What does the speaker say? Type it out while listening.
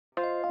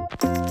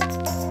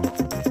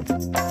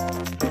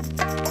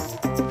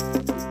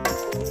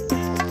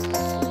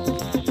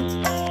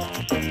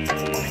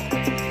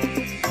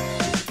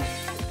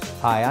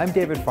Hi, I'm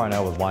David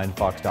Farnell with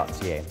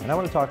Winefox.ca, and I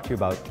want to talk to you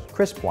about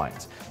crisp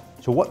wines.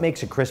 So what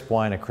makes a crisp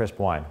wine a crisp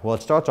wine? Well,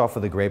 it starts off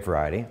with the grape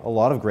variety. A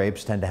lot of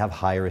grapes tend to have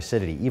higher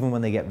acidity, even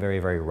when they get very,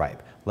 very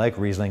ripe, like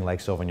Riesling, like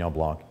Sauvignon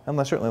Blanc,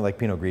 and certainly like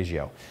Pinot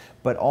Grigio.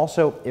 But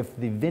also, if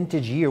the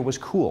vintage year was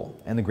cool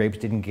and the grapes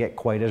didn't get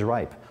quite as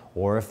ripe,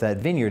 or if that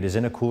vineyard is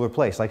in a cooler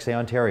place, like say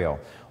Ontario,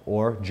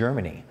 or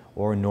Germany,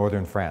 or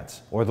northern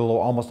France, or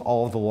almost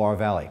all of the Loire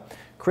Valley,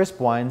 crisp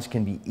wines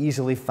can be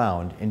easily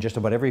found in just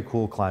about every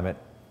cool climate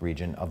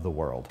region of the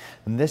world.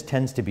 And this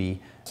tends to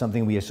be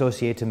something we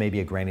associate to maybe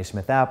a Granny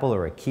Smith apple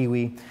or a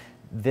kiwi.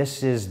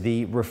 This is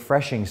the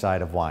refreshing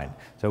side of wine.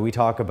 So we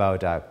talk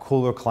about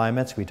cooler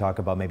climates, we talk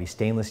about maybe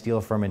stainless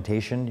steel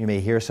fermentation. You may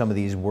hear some of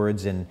these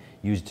words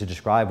used to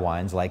describe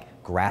wines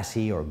like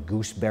grassy or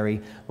gooseberry.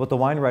 What the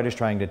wine writer is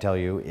trying to tell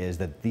you is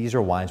that these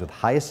are wines with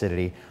high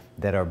acidity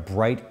that are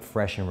bright,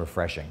 fresh, and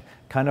refreshing.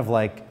 Kind of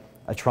like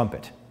a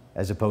trumpet,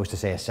 as opposed to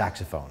say a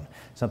saxophone.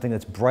 Something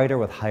that's brighter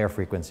with higher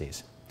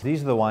frequencies.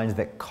 These are the wines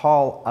that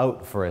call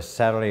out for a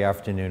Saturday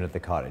afternoon at the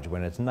cottage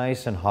when it's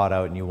nice and hot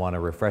out and you want a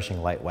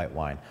refreshing light white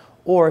wine.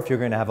 Or if you're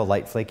going to have a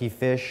light flaky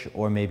fish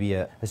or maybe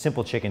a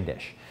simple chicken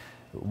dish.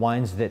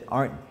 Wines that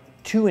aren't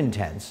too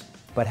intense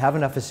but have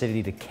enough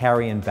acidity to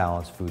carry and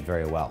balance food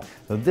very well.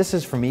 So this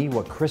is for me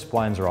what crisp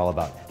wines are all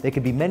about. They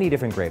could be many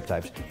different grape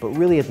types, but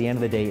really at the end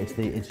of the day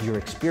it's your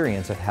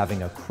experience of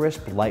having a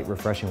crisp, light,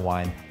 refreshing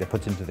wine that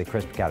puts into the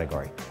crisp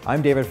category.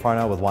 I'm David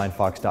Farnell with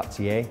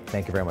Winefox.ca.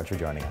 Thank you very much for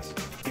joining us.